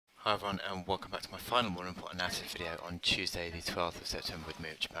Hi everyone, and welcome back to my final morning report analysis video on Tuesday the 12th of September with me,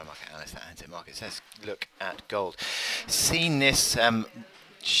 Japan market analyst at Hantec Markets. Let's look at gold. Seen this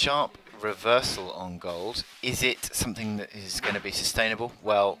sharp reversal on gold. Is it something that is going to be sustainable?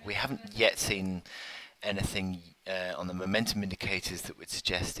 Well, we haven't yet seen anything on the momentum indicators that would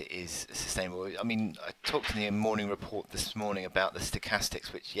suggest it is sustainable. I mean, I talked in the morning report this morning about the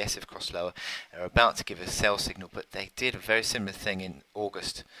stochastics, which yes have crossed lower, are about to give a sell signal, but they did a very similar thing in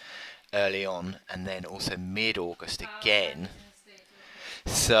August early on, and then also mid-August again.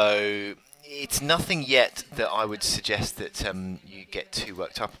 So it's nothing yet that I would suggest that you get too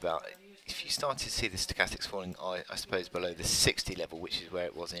worked up about. If you start to see the stochastics falling, I suppose, below the 60 level, which is where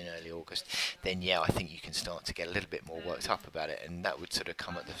it was in early August, then yeah, I think you can start to get a little bit more worked up about it, and that would sort of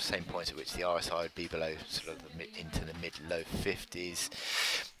come at the same point at which the RSI would be below sort of into the mid-low 50s,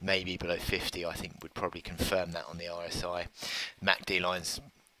 maybe below 50. I think would probably confirm that on the RSI. MACD lines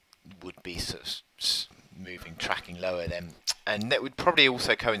would be sort of tracking lower then, and that would probably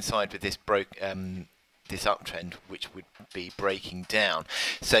also coincide with this this uptrend, which would be breaking down.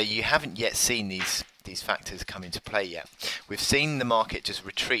 So you haven't yet seen these factors come into play yet. We've seen the market just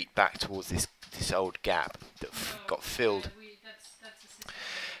retreat back towards this old gap that got filled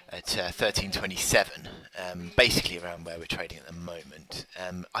at 1327, basically around where we're trading at the moment.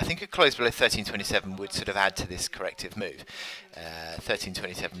 I think a close below 1327 would sort of add to this corrective move.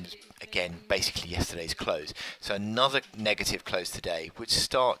 1327 was, again, basically yesterday's close. So another negative close today would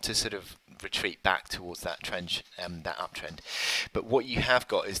start to sort of retreat back towards that trend, that uptrend. But what you have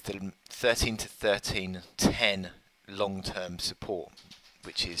got is the 13 to 1310 long-term support,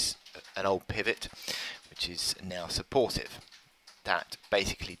 which is an old pivot, which is now supportive. That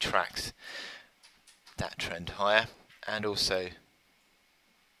basically tracks that trend higher, and also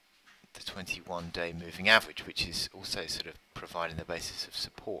the 21-day moving average, which is also sort of providing the basis of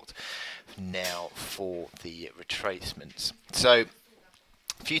support now for the retracements. So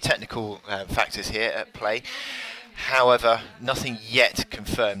a few technical factors here at play. However, nothing yet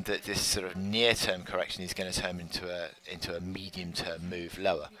confirmed that this sort of near-term correction is going to turn into a medium-term move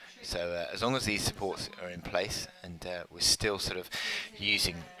lower. So as long as these supports are in place, and we're still sort of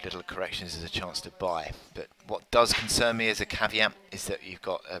using little corrections as a chance to buy. But what does concern me as a caveat is that you've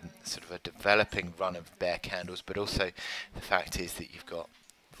got sort of a developing run of bear candles, but also the fact is that you've got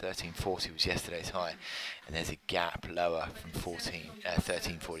 1340 was yesterday's high, and there's a gap lower from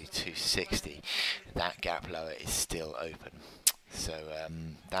 1342.60. That gap lower is still open, so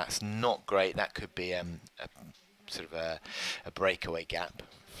that's not great. That could be a sort of a breakaway gap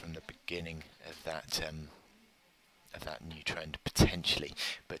from the beginning of that new trend potentially.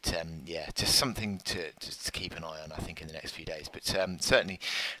 But yeah, just something to keep an eye on, I think, in the next few days. But certainly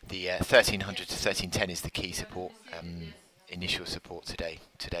the 1300 to 1310 is the key support. Initial support today.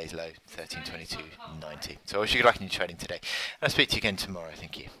 Today's low 1322.90. So I wish you good luck in your trading today. I'll speak to you again tomorrow.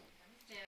 Thank you.